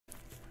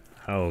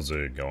How's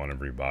it going,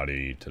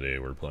 everybody? Today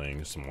we're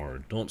playing some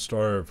more Don't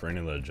Starve for Any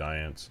of the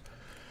Giants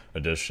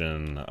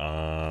edition.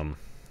 I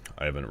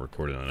haven't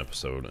recorded an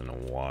episode in a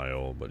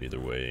while, but either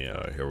way,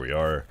 here we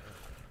are.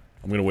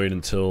 I'm gonna wait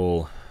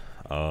until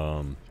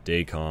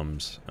day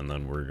comes, and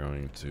then we're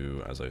going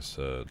to, as I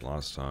said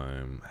last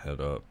time, head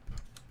up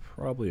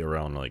probably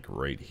around like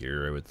right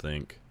here, I would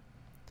think.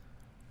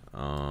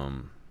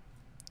 We'll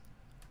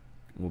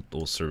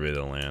survey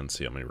the land,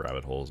 see how many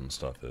rabbit holes and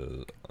stuff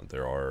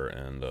there are,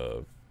 and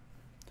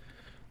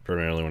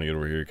primarily want to get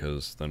over here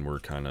because then we're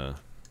kind of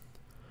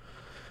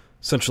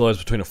centralized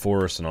between a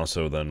forest, and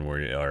also then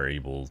we are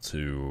able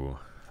to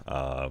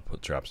put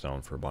traps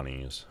down for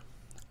bunnies.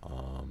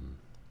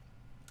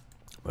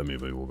 But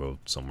maybe we'll go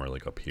somewhere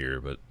like up here,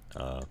 but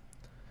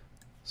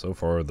so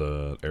far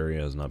the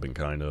area has not been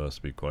kind to us,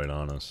 to be quite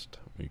honest.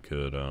 We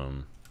could,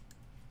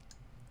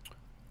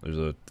 there's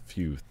a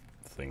few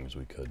things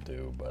we could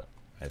do, but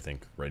I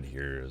think right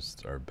here is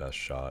our best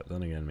shot.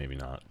 Then again, maybe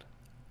not.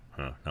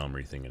 Huh, now I'm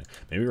rethinking it.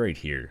 Maybe right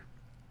here.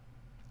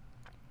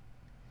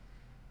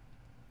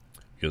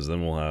 Because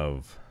then we'll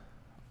have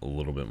a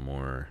little bit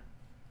more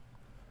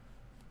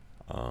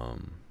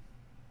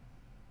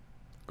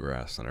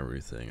grass and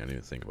everything. I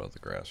didn't think about the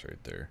grass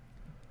right there.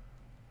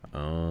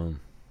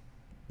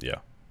 Yeah,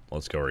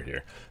 let's go right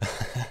here.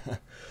 I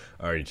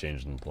already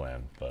changed the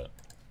plan, but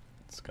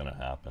it's gonna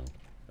happen.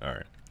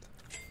 Alright.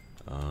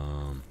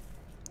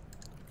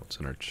 What's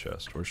in our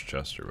chest? Where's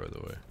Chester, by the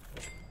way?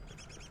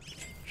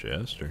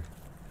 Chester.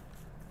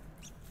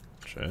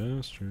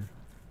 Chester.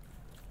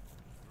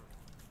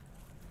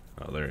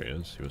 Oh, there he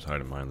is. He was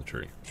hiding behind the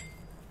tree.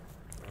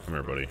 Come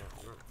here, buddy.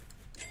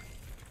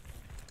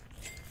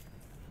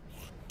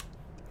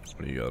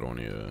 What do you got on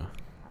you?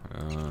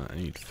 I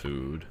need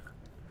food.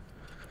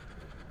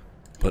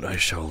 But I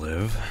shall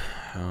live.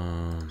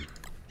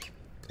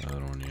 That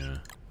on you.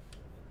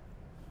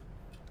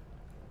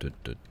 It's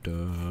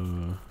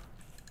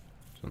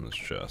in this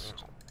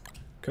chest.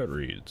 Cut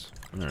reeds.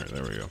 Alright,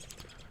 there we go.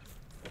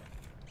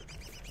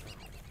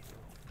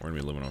 We're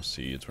gonna be living off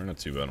seeds. We're not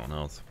too bad on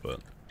health,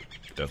 but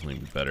definitely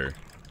better.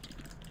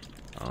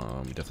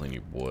 Definitely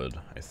need wood,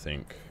 I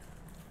think.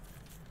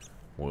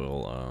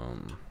 We'll,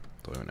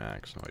 do I have an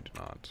axe? No, I do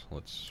not.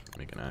 Let's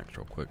make an axe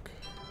real quick.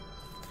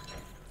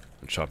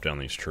 And chop down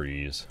these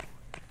trees.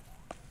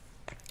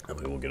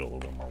 And we will get a little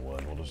bit more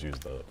wood. We'll just use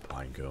the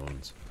pine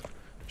cones.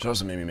 Should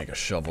also maybe make a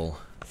shovel.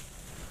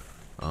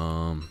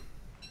 I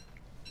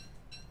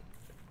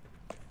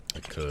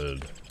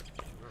could.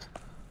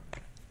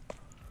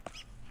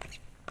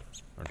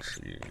 Let's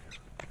see.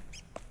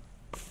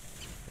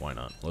 Why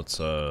not? Let's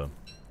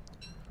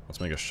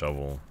make a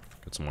shovel,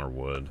 get some more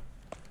wood,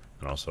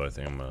 and also I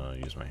think I'm gonna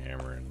use my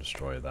hammer and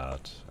destroy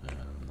that and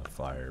the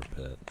fire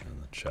pit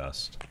and the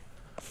chest,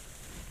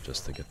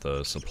 just to get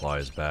the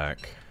supplies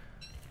back.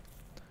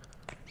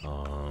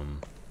 How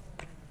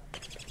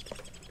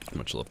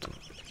much left in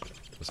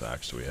this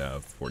axe do we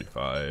have?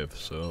 45,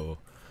 so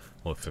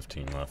we'll have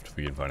 15 left. If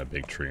we can find a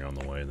big tree on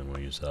the way, then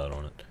we'll use that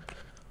on it.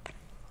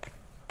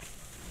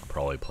 I'll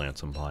probably plant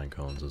some pine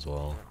cones as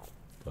well,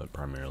 but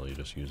primarily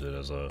just use it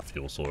as a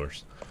fuel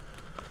source.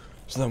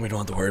 So then we don't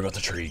have to worry about the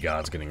tree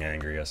gods getting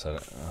angry. I said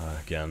it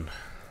again.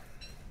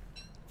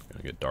 It's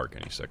gonna get dark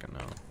any second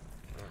now.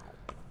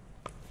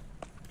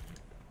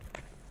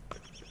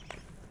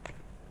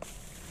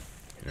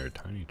 There's a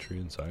tiny tree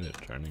inside it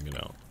trying to get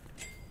out.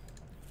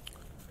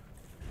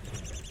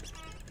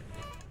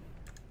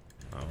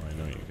 Oh, I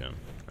know you can.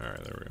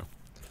 Alright, there we go.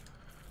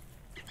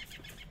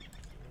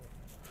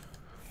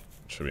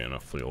 Should be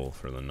enough fuel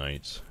for the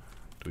night.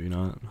 Do we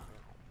not?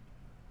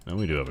 No,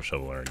 we do have a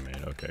shovel already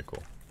made. Okay,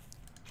 cool.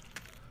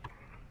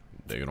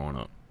 Dig it on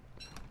up.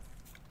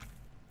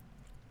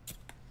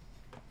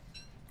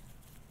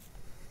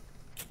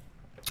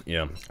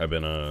 Yeah, I've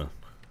been a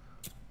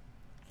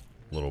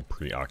little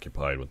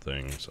preoccupied with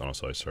things.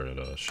 Also, I started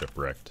a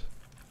shipwrecked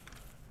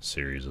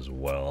series as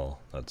well.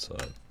 That's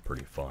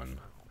pretty fun.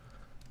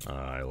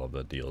 I love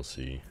that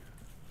DLC.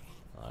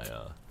 I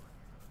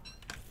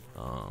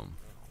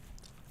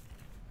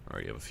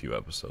already have a few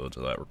episodes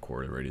of that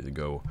recorded, ready to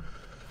go.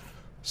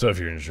 So if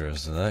you're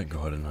interested in that,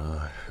 go ahead and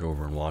go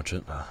over and watch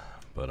it.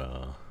 But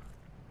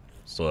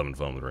still having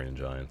fun with Raining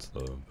Giants.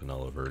 The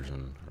vanilla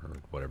version, or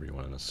whatever you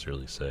want to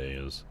necessarily say,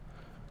 is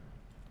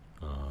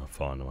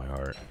fond to my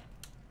heart.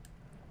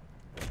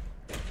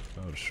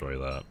 I'll destroy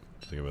that.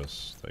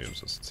 That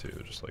gives us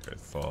 2, just like I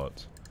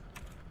thought.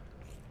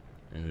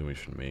 Anything we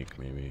should make,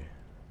 maybe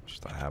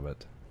just a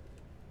habit.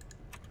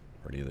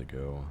 Ready to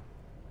go.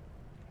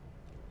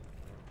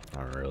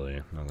 Not really.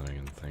 Nothing I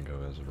can think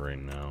of as of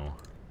right now.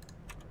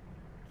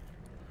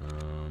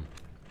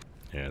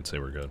 Yeah, I'd say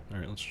we're good.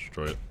 Alright, let's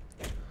destroy it.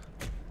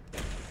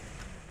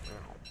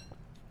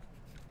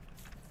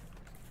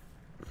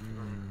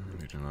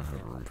 We do not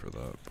have room for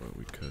that, but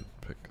we could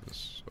pick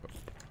this up.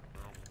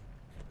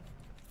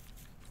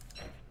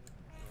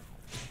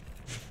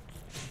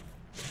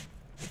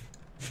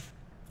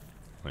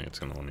 I think it's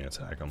gonna let me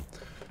attack him.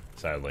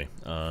 Sadly.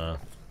 Got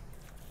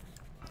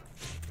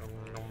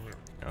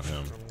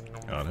him.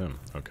 Got him.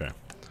 Okay.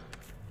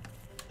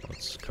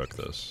 Let's cook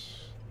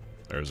this.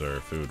 There's our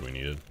food we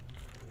needed.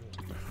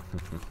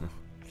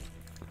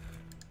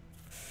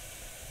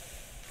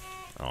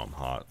 Oh, I'm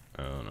hot.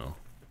 I don't know.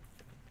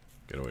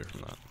 Get away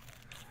from that.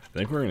 I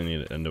think we're gonna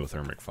need an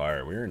endothermic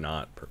fire. We are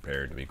not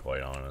prepared, to be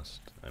quite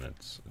honest, and it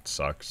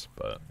sucks,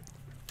 but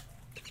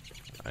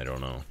I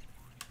don't know.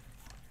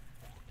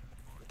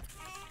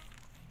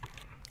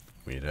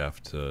 We'd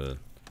have to.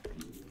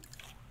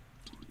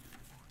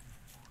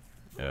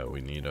 Yeah,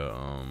 we need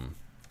a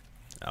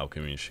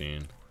alchemy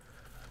machine,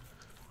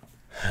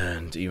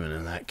 and even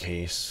in that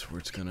case,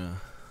 it's gonna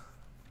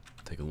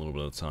take a little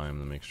bit of time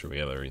to make sure we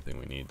have everything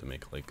we need to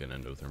make like an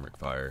endothermic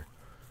fire.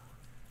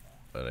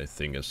 But I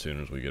think as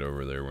soon as we get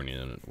over there, we need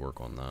to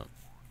work on that.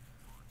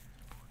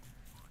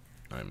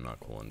 I'm not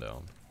cooling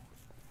down,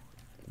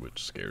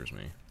 which scares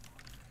me.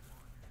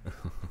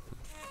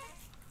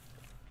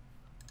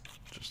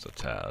 Just a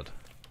tad.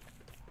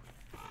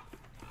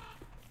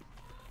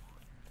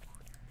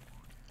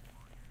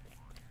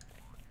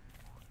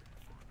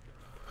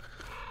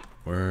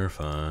 We're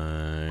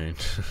fine.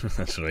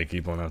 That's what I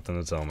keep on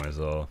having to tell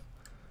myself.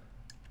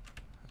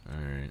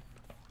 Alright.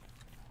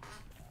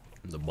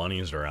 The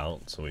bunnies are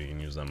out, so we can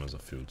use them as a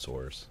food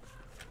source.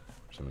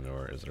 Some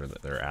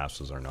their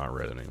asses are not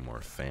red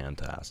anymore.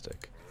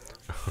 Fantastic.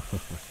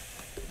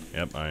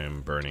 Yep, I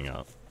am burning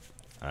up.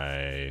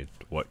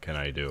 What can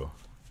I do?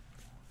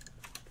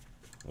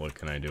 What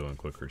can I do in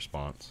quick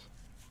response?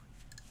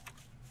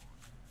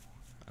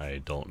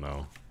 I don't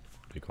know,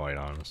 to be quite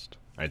honest.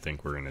 I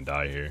think we're gonna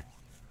die here.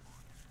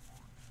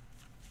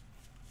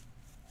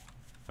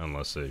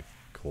 Unless it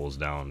cools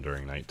down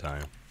during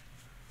nighttime.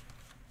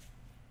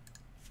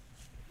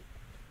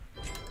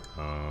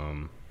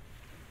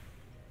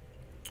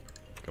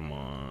 Come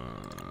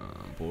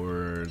on,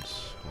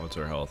 boards. What's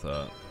our health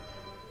at?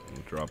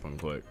 We'll drop them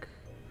quick.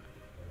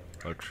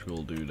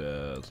 Electrical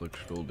doodads,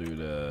 electrical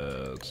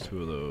doodads.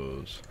 2 of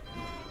those.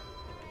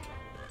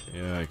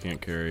 Yeah, I can't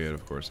carry it.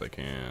 Of course I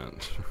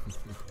can't.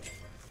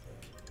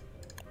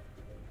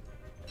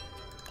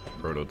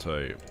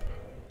 Prototype.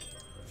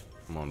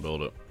 Come on,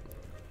 build it.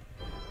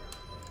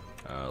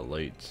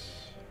 Light.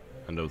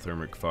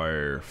 Endothermic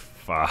fire.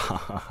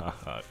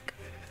 Fuck.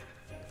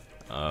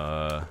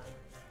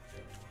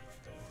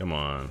 Come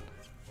on.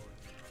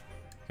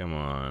 Come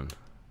on.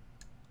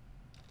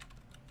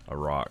 A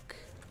rock.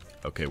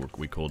 Okay,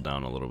 we cooled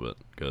down a little bit.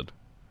 Good.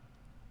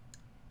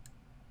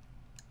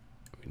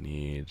 We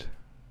need...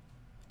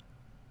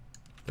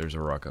 There's a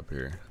rock up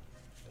here.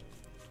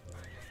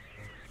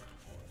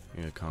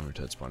 Yeah, calm your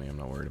tits, bunny. I'm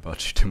not worried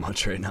about you too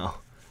much right now.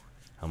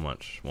 How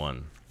much?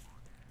 1.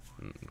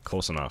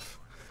 Close enough.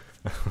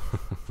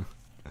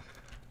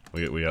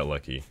 we got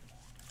lucky.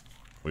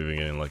 We've been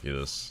getting lucky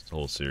this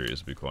whole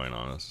series, to be quite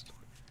honest.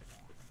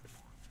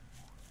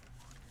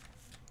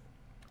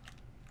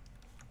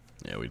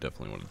 Yeah, we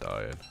definitely would have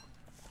died.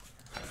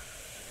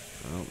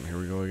 Oh, here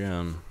we go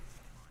again.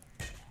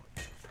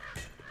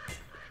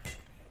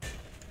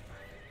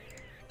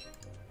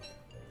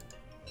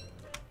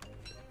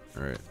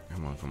 Alright,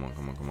 come on, come on,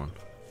 come on, come on.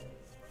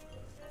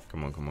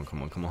 Come on, come on,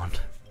 come on, come on.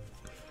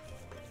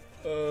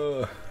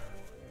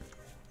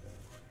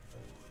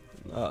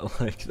 Not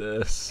like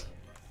this.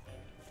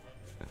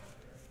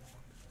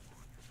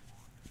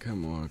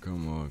 Come on,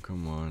 come on,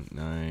 come on.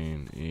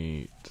 9,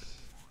 8,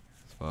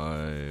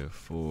 5,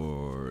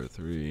 4,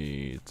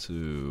 3,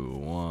 2,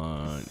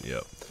 1.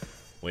 Yep.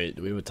 Wait,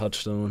 do we have a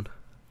touchstone?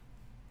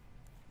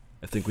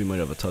 I think we might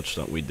have a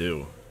touchstone. We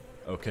do.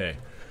 Okay.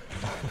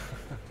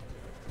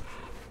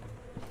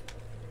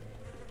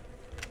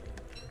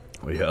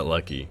 We got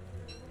lucky.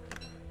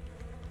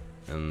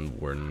 And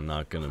we're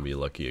not gonna be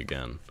lucky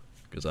again.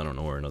 Because I don't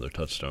know where another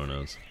touchstone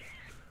is.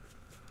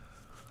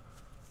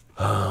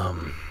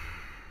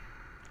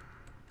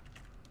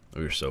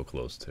 We were so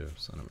close too,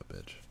 son of a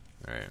bitch.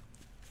 Alright.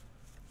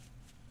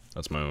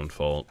 That's my own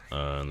fault,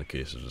 in the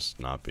case of just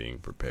not being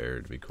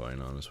prepared, to be quite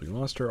honest. We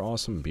lost our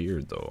awesome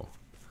beard, though.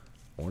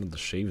 I wanted to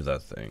shave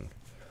that thing.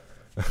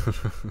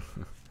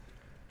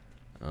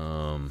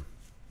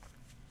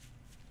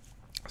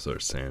 So our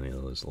sanity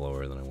is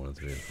lower than I wanted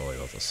to be. Probably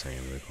about the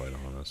same, to be quite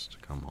honest.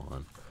 Come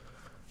on.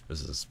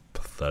 This is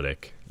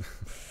pathetic.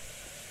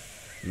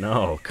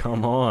 No,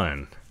 come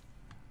on.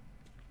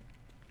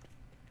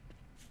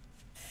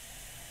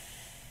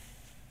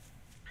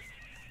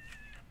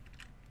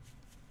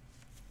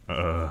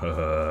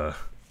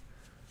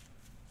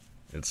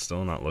 It's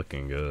still not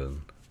looking good.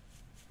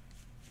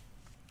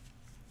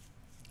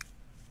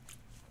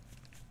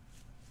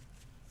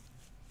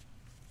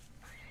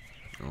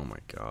 Oh my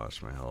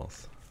gosh, my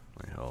health.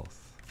 My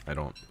health. I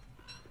don't...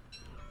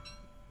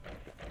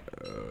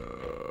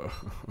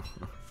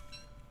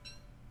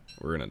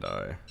 We're gonna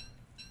die.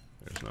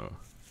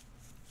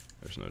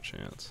 There's no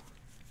chance.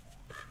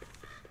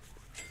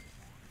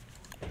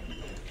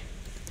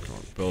 Come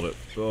on, build it,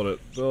 build it,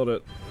 build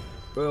it,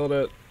 build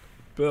it,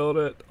 build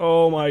it.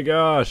 Oh my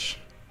gosh.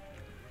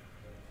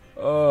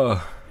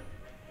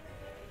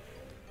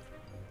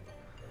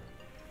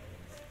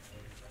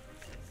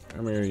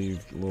 Come here, you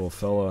little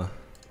fella.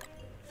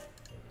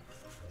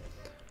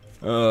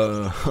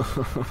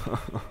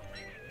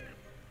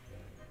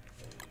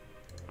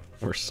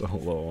 We're so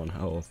low on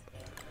health.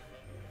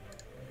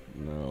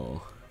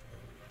 No.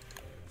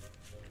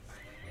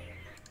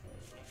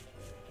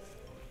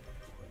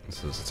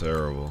 This is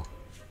terrible.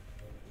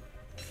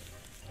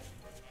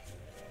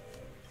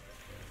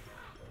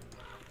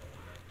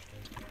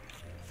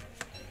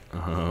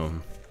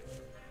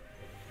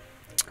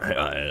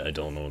 I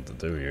don't know what to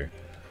do here.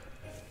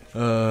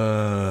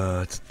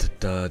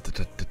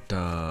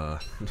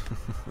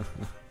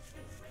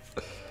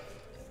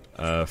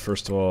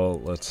 First of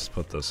all, let's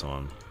put this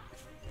on.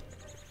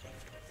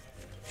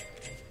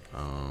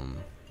 I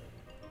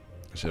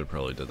should have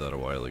probably did that a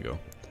while ago.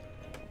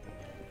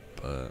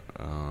 But,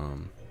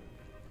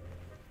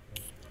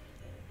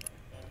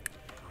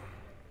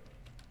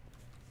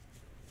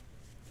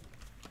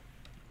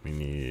 we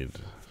need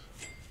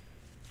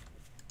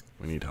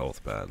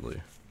health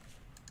badly.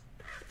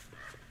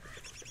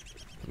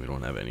 We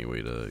don't have any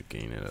way to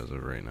gain it as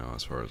of right now,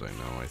 as far as I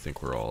know. I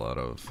think we're all out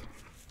of...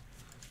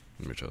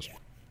 Let me just...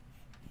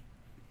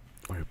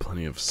 We have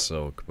plenty of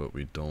silk, but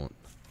we don't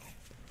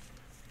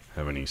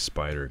have any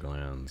spider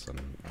glands, and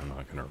I'm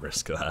not gonna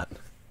risk that.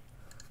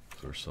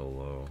 Because we're so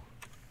low.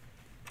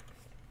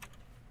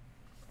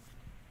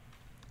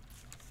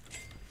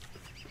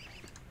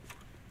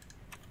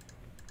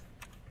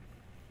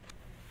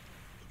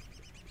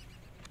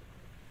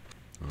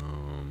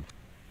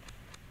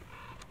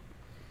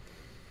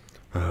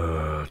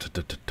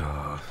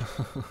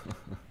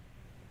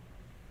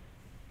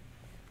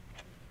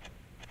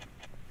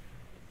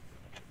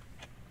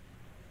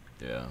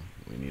 Yeah,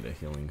 we need a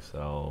healing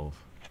salve.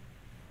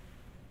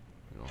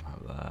 We don't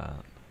have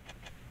that.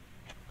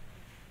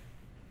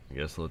 I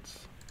guess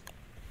let's...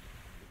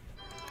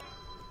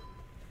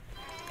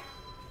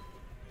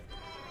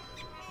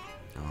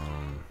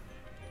 Come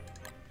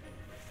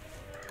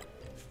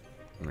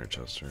here,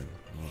 Chester.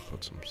 I'll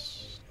put some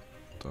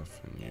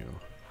stuff in you.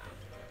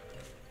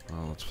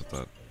 Well, let's put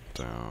that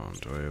down.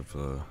 Do I have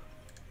the...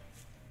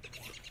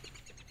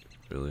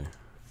 Really?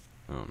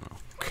 Oh no.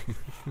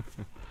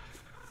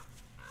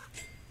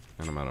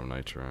 And I'm out of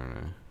nitro, aren't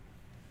I?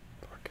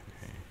 Fucking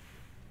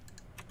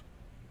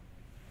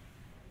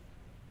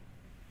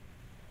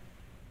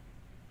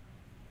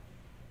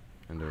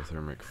hey.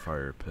 Endothermic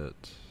fire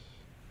pit.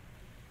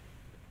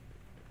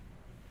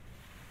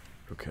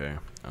 Okay,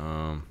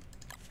 I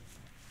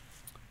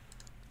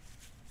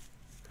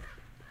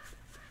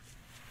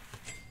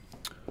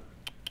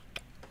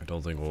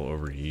don't think we'll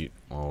overheat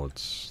while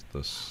it's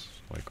this,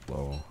 like,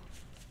 low.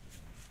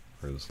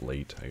 Or this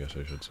late, I guess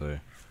I should say.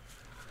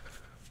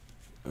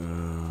 What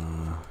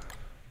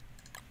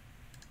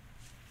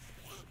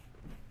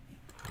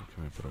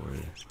can I put away?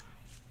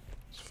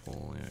 It's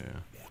full, yeah.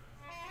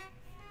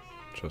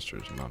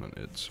 Chester's not an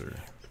it, sir.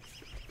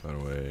 Put that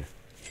away.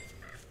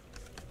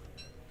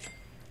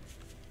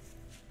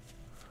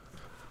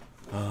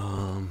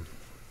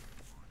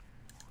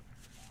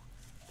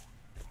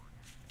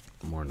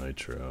 More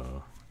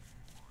nitro.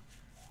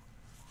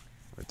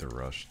 Like the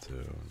rush too.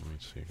 Let me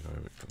see.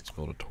 Let's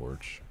build a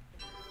torch.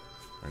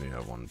 I already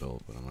have one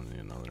built, but I'm gonna need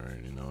another. I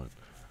already know it.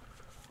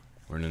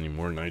 We're gonna need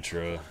more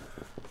nitro,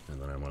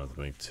 and then I wanted to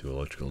make 2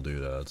 electrical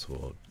doodads. So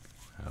we'll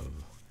have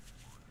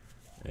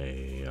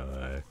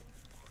a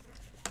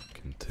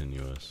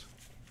continuous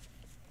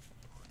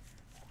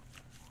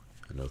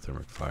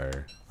endothermic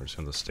fire. We're just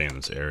gonna stay in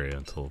this area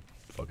until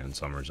fucking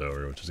summer's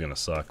over, which is gonna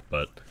suck,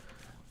 but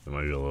we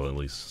might be able to at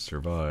least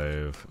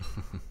survive.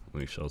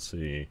 We shall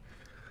see.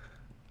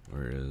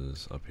 Where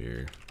is up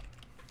here?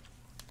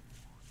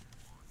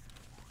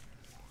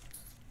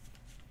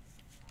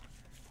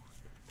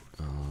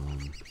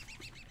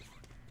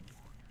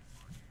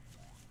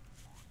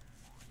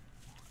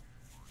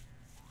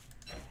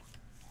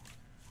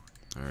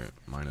 Alright,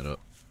 mine it up.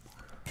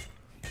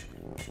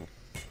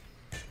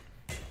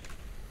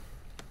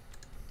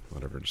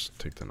 Whatever, just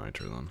take the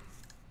nitro then.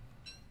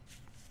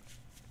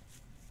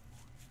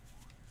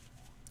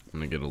 I'm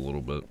gonna get a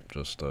little bit,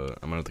 just, I'm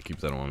gonna have to keep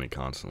that on me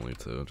constantly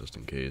too, just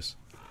in case.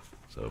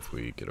 So if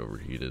we get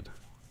overheated.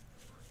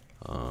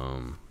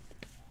 There's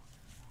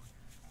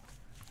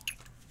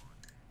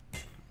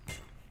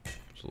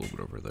a little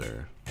bit over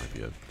there. Might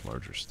be a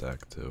larger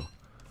stack too.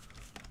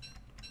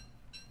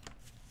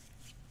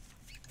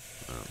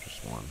 Oh,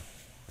 just one.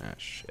 Ah,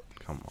 shit.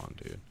 Come on,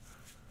 dude.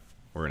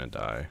 We're gonna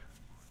die.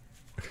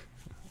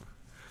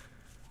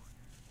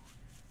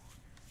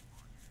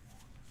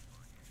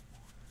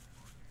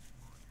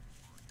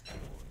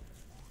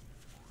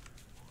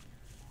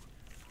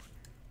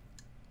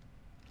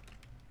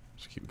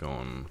 Just keep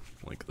going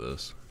like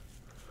this.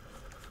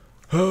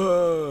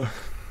 Don't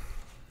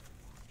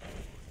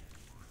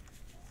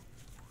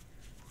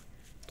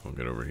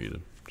get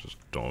overheated. Just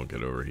don't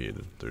get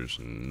overheated. There's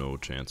no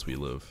chance we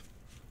live.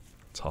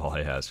 That's all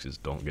I ask, is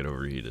don't get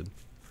overheated.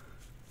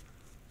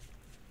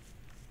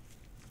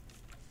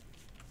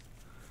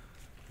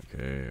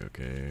 Okay.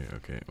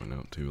 Oh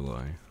no, too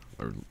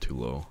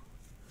low.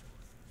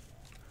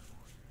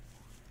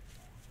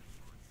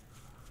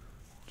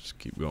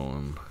 keep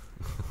going.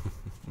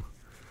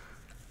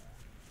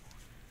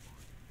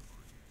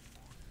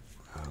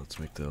 Let's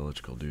make the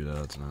electrical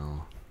doodads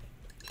now.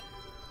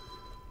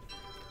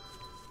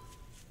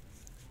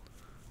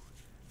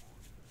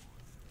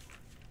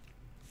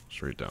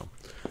 Straight down.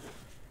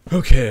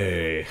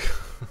 Okay.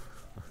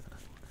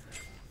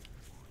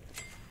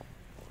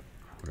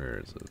 Where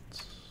is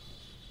it?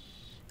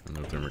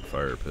 Endothermic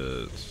fire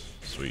pits.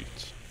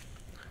 Sweet.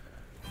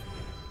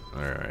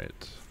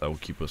 Alright. That will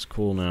keep us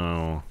cool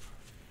now.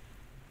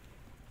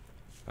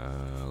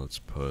 Let's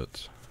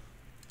put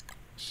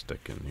a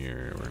stick in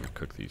here. We're gonna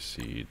cook these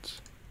seeds.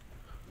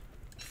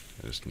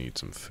 I just need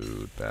some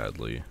food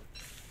badly.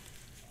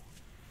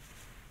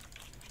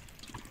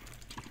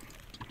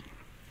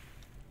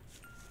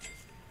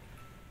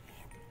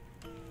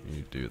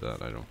 You do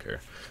that, I don't care.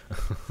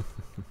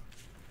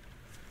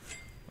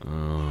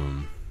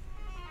 I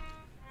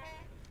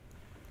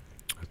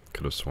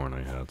could have sworn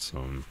I had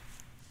some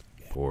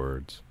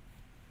boards.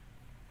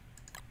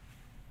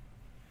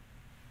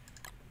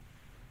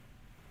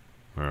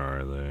 Where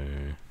are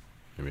they?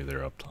 Maybe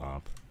they're up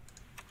top.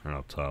 Or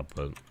not up top,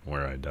 but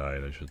where I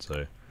died, I should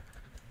say.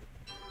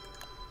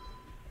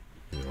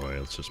 Either way,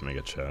 let's just make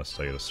a chest.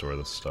 I gotta store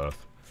this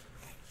stuff.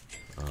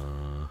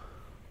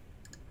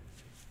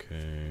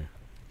 Okay.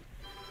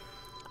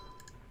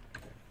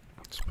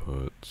 Let's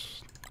put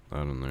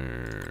that in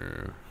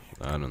there.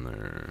 That in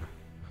there.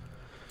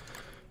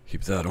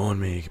 Keep that on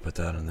me. Put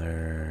that in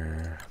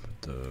there.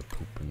 Put the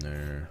poop in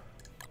there.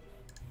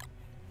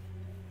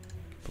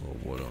 Keep a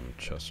little wood on the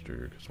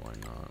chester, because why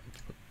not?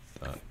 Let's put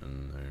that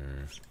in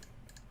there.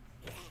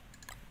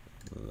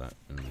 That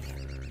in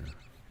there.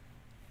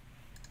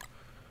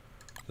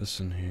 This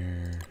in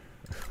here.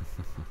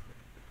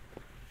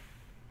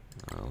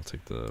 I'll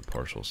take the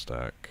partial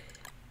stack.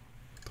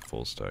 The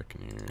full stack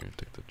in here.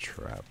 Take the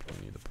trap.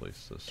 We need to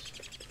place this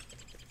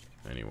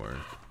anywhere.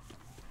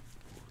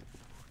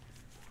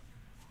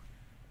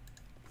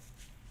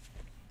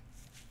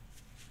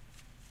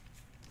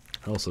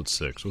 Health at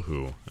 6,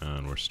 woohoo,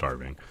 and we're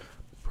starving.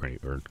 Pretty,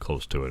 or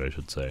close to it, I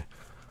should say.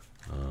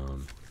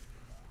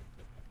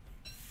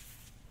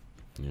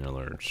 You know,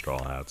 our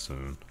straw hat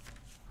soon.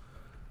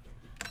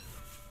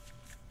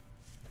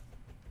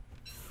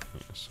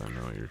 Yes, I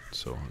know you're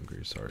so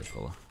hungry, sorry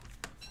fella.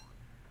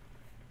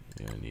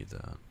 Yeah, I need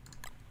that.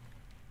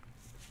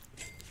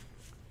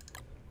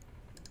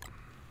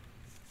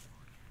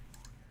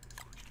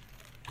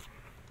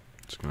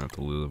 Just gonna have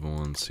to live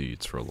on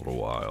seats for a little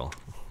while.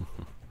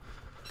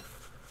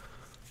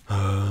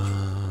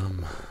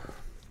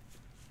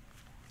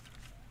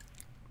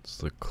 It's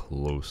the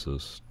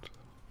closest.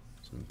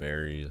 Some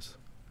berries.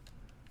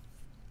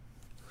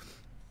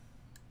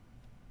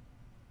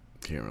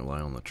 Can't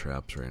rely on the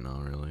traps right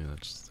now, really.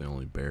 That's the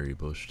only berry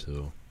bush,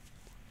 too.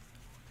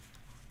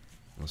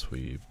 Unless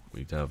we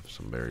have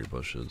some berry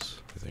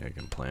bushes. I think I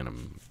can plant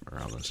them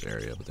around this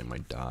area, but they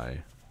might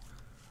die.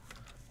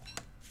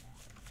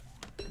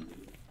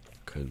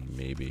 Could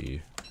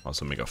maybe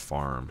also make a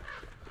farm.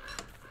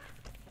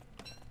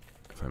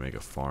 If I make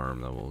a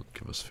farm, that will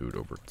give us food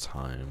over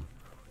time.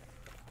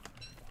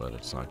 But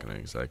it's not going to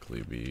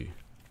exactly be,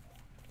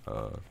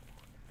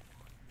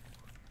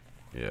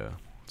 yeah,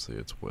 see,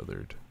 it's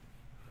withered.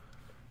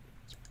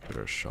 Let's put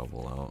our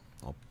shovel out.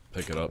 I'll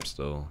pick it up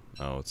still.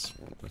 Oh, it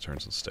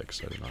turns to sticks.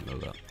 I did not know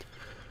that.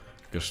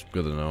 Just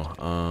good to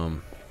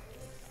know.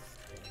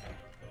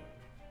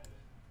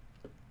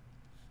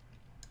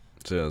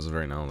 So yeah, as of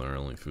right now, their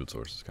only food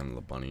source is kind of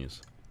the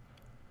bunnies.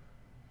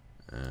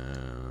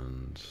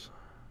 And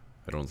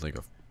I don't think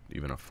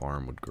even a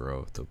farm would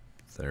grow if the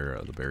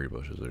berry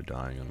bushes are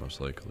dying, and most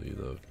likely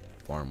the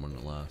farm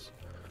wouldn't last.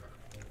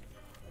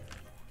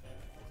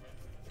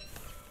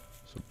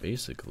 So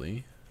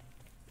basically,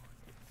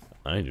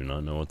 I do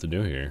not know what to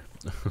do here.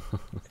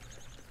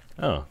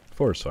 Oh,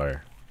 forest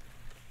fire.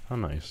 How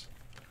nice.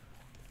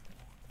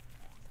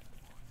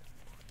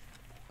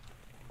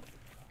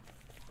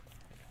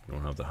 You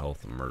don't have the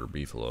health to murder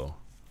beefalo.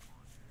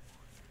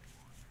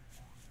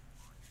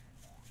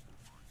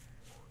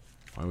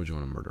 Why would you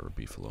want to murder a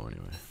beefalo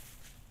anyway?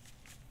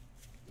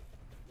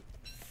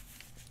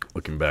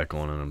 Looking back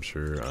on it, I'm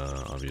sure,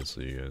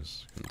 obviously you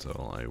guys can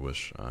tell, I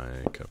wish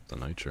I kept the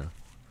nitro.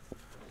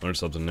 Learned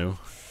something new.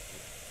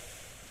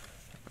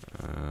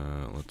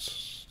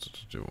 Let's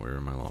do, where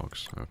are my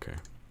logs? Okay.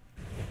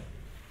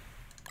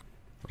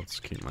 Let's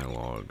keep my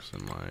logs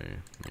in my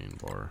main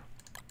bar.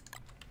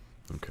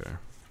 Okay.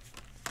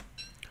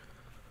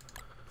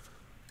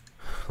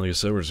 Like I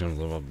said, we're just gonna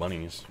live off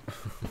bunnies.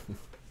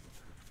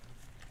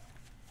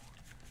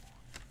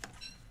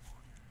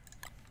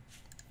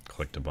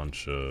 Collect a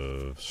bunch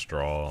of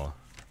straw,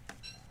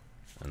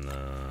 and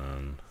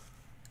then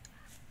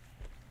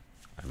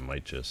I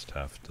might just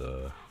have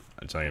to.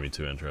 It's not gonna be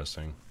too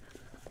interesting.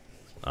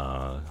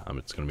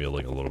 It's gonna be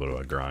like a little bit of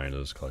a grind.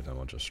 Just collect a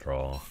bunch of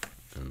straw,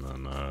 and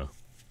then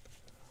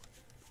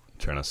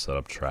trying to set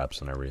up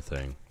traps and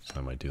everything. So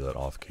I might do that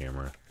off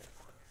camera.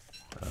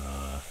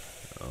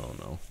 Oh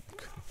no!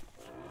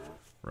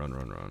 Run!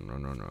 Run! Run!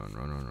 Run! Run! Run! Run!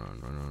 Run!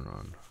 Run! Run! Run!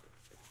 Run!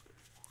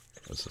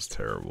 This is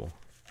terrible.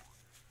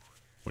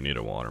 We need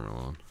a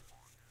watermelon.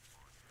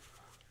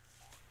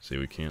 See,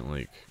 we can't,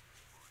 like,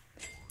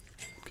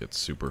 get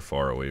super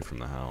far away from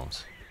the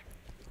house.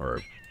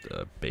 Or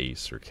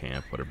base or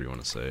camp, whatever you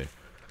want to say.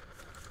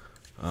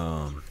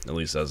 At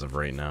least as of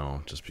right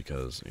now, just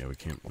because, yeah, we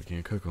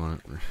can't cook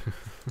on it.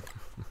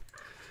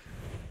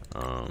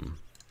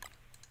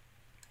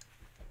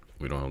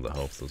 We don't have the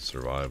health to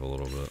survive a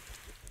little bit.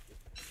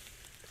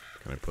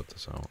 Can I put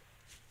this out?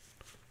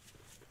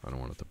 I don't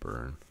want it to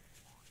burn.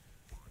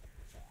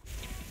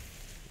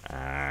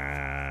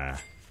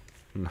 Ah,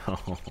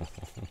 no.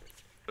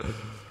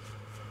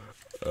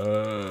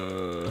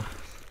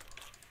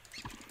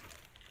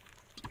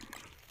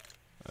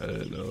 I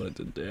didn't know that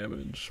did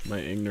damage. My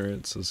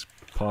ignorance is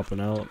popping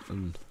out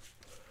and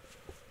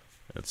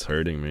it's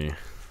hurting me.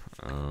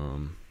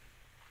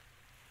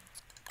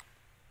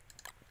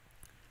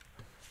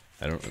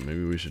 I don't.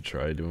 Maybe we should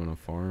try doing a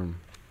farm.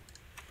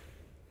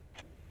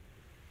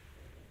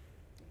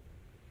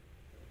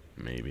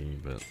 Maybe,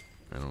 but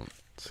I don't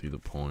see the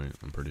point.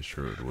 I'm pretty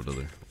sure it would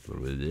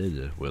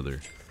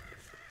whether.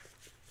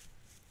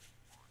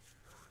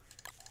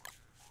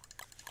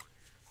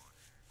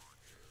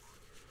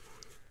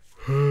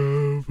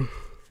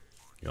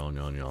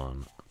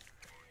 Yawn.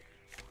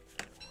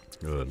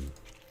 Good.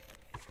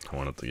 I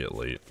want it to get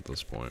late at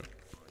this point.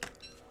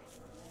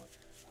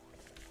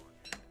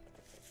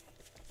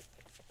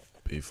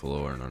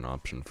 Beefalo aren't an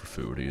option for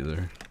food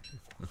either.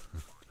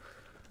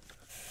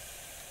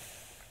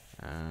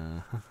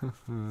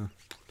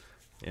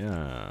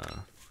 Yeah.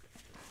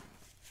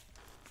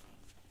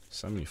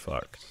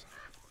 Semi-fucked.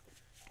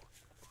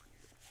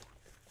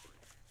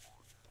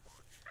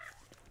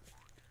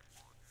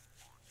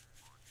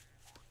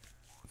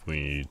 If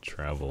we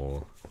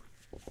travel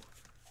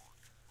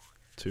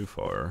too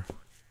far.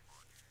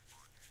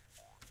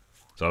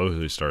 So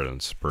we started in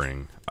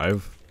spring. I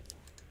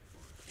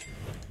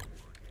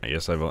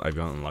guess I've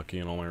gotten lucky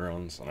in all my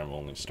runs, and I've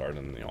only started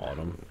in the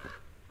autumn.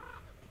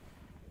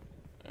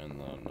 And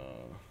then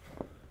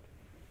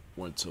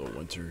went to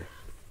winter.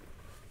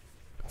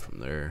 From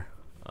there,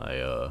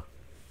 I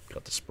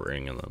got to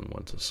spring and then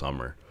went to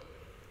summer.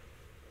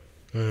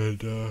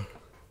 And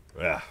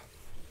yeah,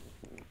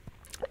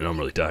 I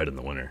normally died in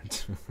the winter.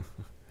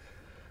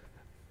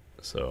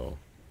 So,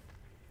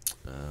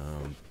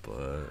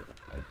 but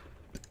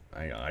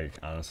I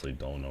honestly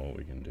don't know what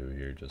we can do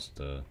here just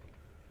to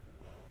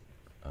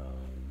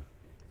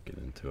get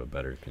into a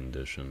better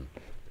condition.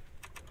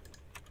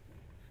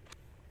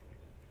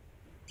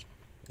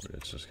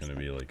 It's just gonna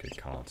be like a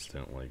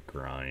constant like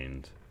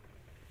grind,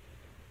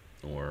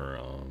 or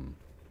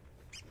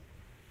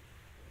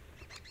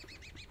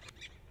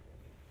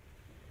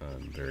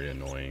very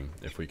annoying.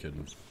 If we could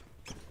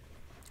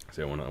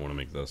see, I want to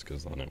make this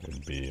because then it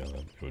would be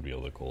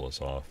able to cool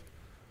us off.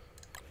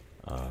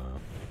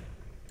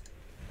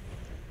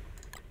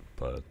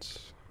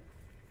 But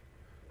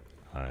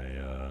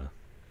I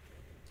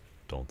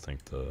don't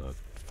think the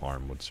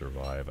farm would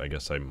survive. I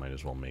guess I might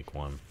as well make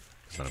one,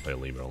 because then if I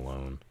leave it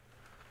alone,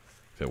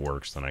 if it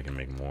works, then I can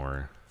make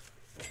more.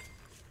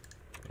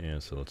 Yeah,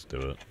 so let's do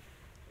it.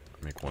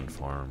 Make one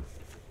farm.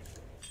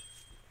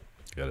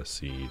 Got a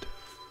seed.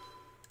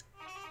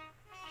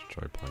 Let's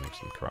try planting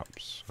some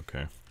crops.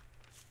 Okay.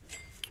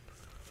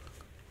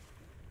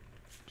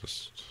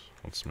 Just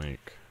let's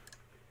make.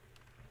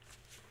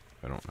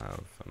 I don't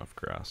have enough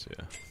grass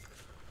yet.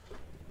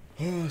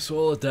 So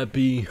I'll let that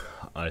be.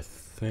 I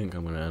think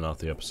I'm gonna end off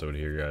the episode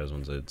here, guys.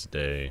 Once it's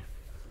day,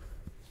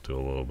 do a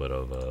little bit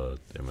of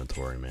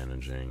inventory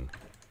managing.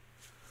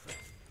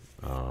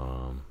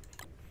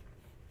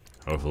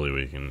 Hopefully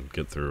we can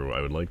get through.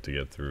 I would like to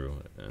get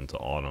through into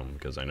autumn,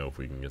 because I know if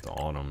we can get to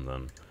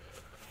autumn,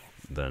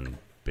 then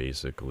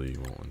basically,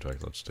 well, in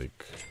fact, let's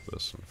take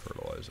this and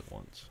fertilize it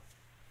once.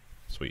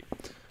 Sweet.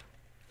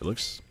 It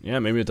looks, yeah,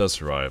 maybe it does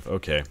survive.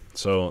 Okay,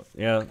 so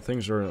yeah,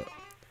 things are.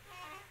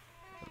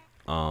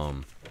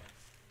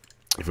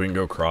 If we can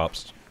go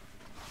crops,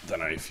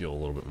 then I feel a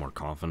little bit more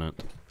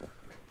confident.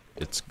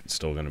 It's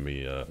still gonna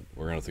be.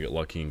 We're gonna have to get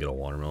lucky and get a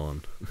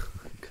watermelon,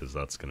 because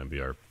that's gonna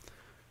be our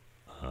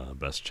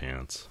best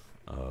chance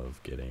of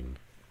getting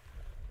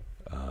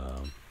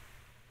a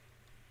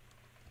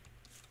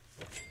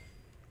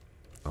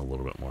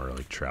little bit more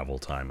like travel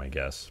time, I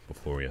guess,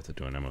 before we have to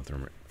do an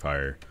endothermic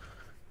fire.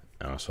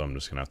 So I'm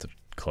just gonna have to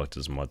collect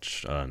as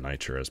much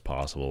nitro as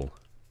possible.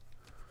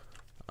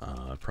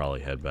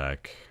 Probably head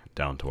back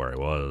down to where I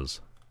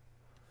was.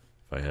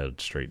 If I head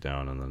straight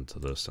down and then to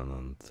this and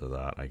then to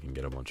that, I can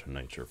get a bunch of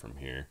nitro from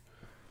here.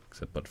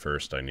 But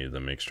first, I need to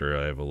make sure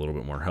I have a little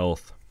bit more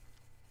health.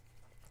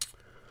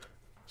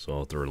 So I'll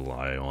have to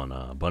rely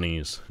on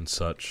bunnies and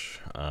such.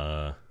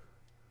 And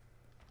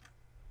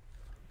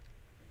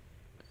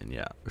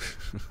yeah,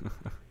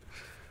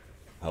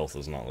 health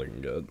is not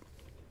looking good.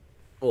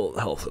 Well,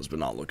 health has been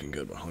not looking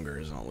good, but hunger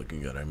is not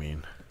looking good, I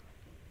mean.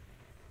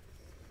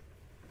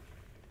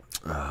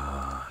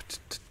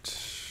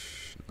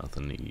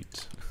 Nothing to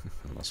eat.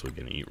 Unless we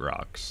can eat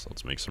rocks.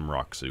 Let's make some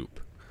rock soup.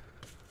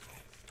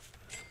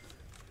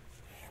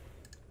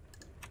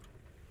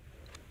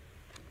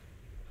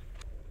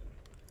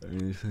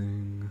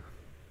 Anything?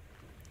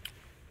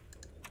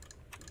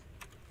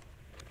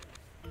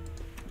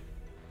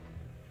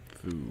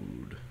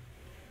 Food.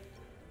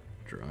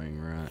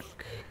 Drying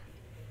rack.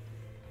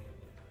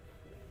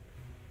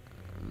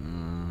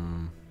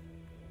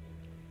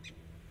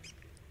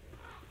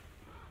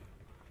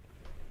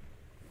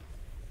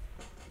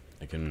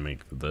 I can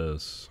make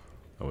this.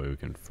 That way we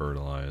can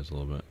fertilize a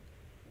little bit.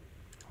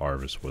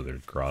 Harvest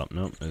withered crop.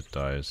 Nope, it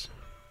dies.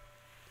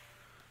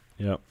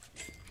 Yep.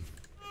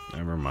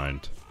 Never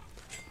mind.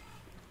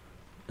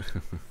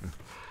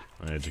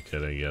 My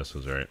educate, I guess,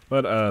 was right.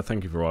 But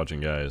thank you for watching,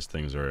 guys.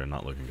 Things are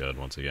not looking good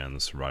once again. The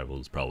survival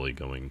is probably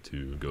going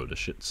to go to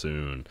shit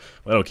soon.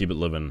 But I'll keep it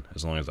living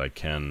as long as I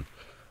can,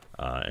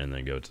 and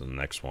then go to the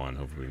next one.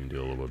 Hopefully, we can do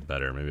a little bit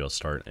better. Maybe I'll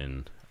start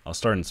in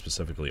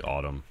specifically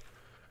autumn,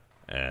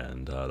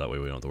 and that way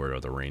we don't have to worry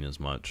about the rain as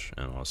much.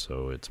 And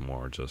also, it's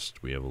more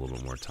just we have a little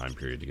bit more time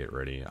period to get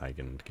ready. I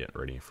can get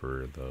ready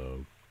for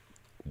the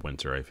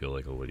winter. I feel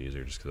like a little bit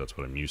easier just because that's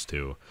what I'm used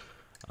to.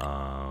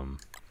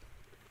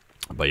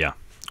 But yeah.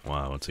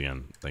 Wow, once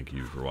again, thank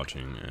you for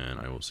watching, and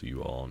I will see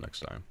you all next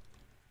time.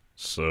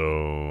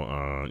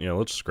 So, yeah,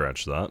 let's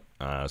scratch that.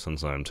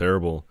 Since I'm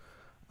terrible,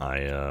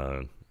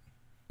 I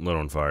lit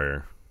on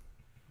fire,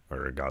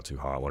 or it got too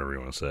hot, whatever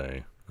you want to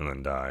say, and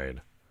then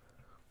died.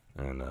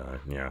 And,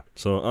 yeah.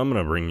 So, I'm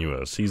gonna bring you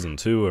a Season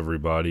 2,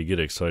 everybody.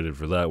 Get excited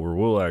for that, where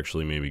we'll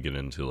actually maybe get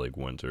into, like,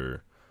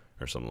 winter,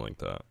 or something like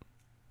that.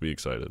 Be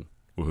excited.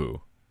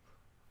 Woohoo.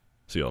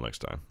 See y'all next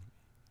time.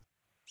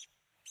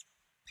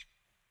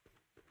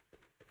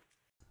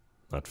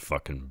 That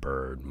fucking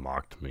bird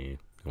mocked me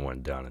and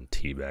went down and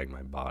teabagged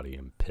my body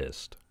and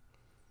pissed.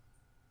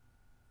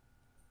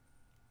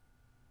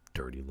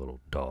 Dirty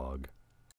little dog.